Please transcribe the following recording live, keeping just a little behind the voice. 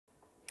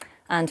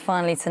And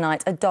finally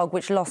tonight, a dog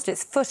which lost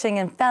its footing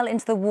and fell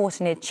into the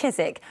water near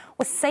Chiswick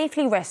was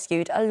safely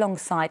rescued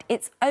alongside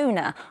its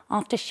owner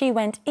after she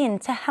went in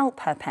to help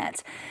her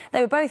pet.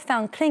 They were both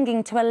found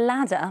clinging to a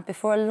ladder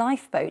before a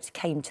lifeboat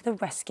came to the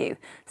rescue.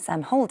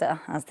 Sam Holder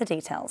has the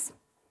details.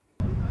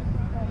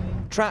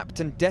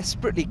 Trapped and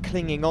desperately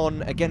clinging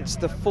on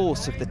against the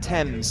force of the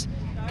Thames,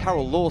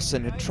 Carol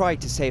Lawson had tried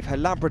to save her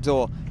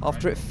Labrador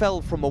after it fell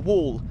from a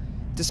wall.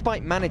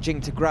 Despite managing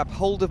to grab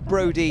hold of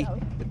Brody,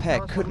 the pair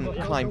couldn't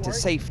climb to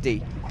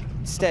safety,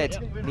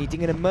 instead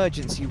needing an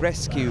emergency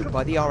rescue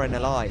by the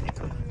RNLI.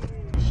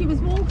 She was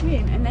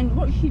walking, and then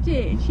what she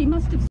did, she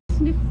must have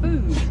sniffed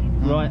food.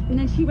 Right. And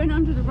then she went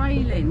under the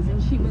railings,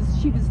 and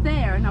she was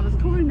there, and I was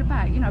calling her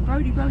back, you know,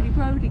 Brody, Brody,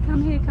 Brody,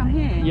 come here, come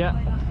here. Yeah.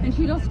 And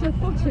she lost her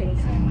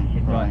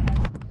footing. Right.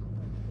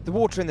 The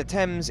water in the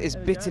Thames is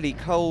bitterly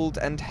cold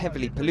and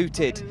heavily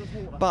polluted,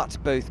 but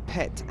both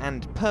pet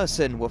and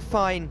person were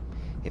fine,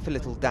 if a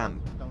little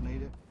damp.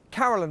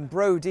 Carol and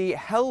Brody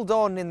held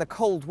on in the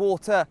cold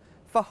water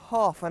for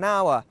half an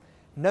hour.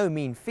 No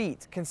mean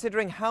feat,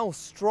 considering how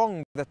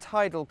strong the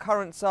tidal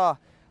currents are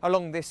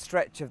along this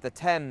stretch of the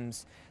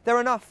Thames.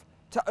 They're enough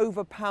to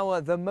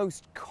overpower the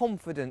most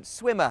confident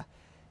swimmer,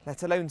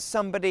 let alone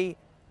somebody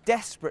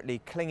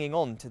desperately clinging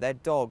on to their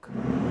dog.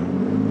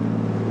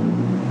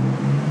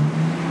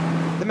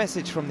 The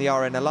message from the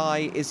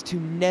RNLI is to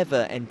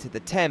never enter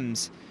the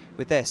Thames.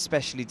 With their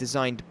specially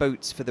designed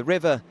boats for the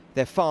river,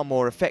 they're far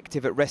more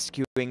effective at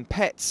rescuing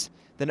pets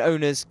than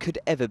owners could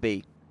ever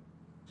be.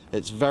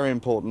 It's very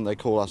important they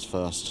call us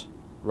first,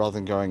 rather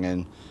than going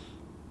in.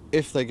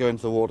 If they go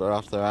into the water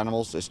after their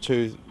animals, it's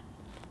two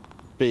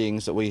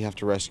beings that we have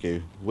to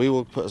rescue. We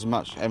will put as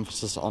much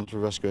emphasis onto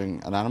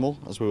rescuing an animal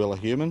as we will a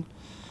human,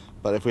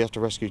 but if we have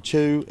to rescue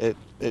two,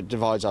 it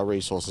divides our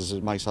resources.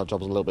 It makes our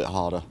jobs a little bit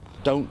harder.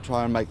 Don't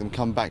try and make them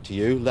come back to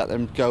you. Let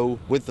them go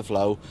with the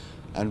flow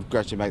and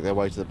gradually make their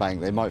way to the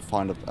bank. They might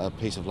find a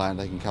piece of land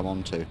they can come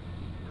onto.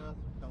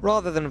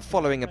 Rather than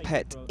following a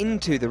pet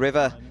into the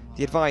river,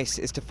 the advice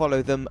is to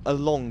follow them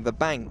along the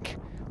bank,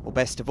 or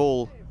best of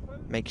all,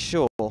 make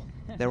sure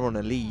they're on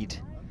a lead.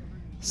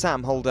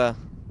 Sam Holder,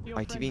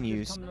 ITV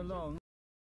News.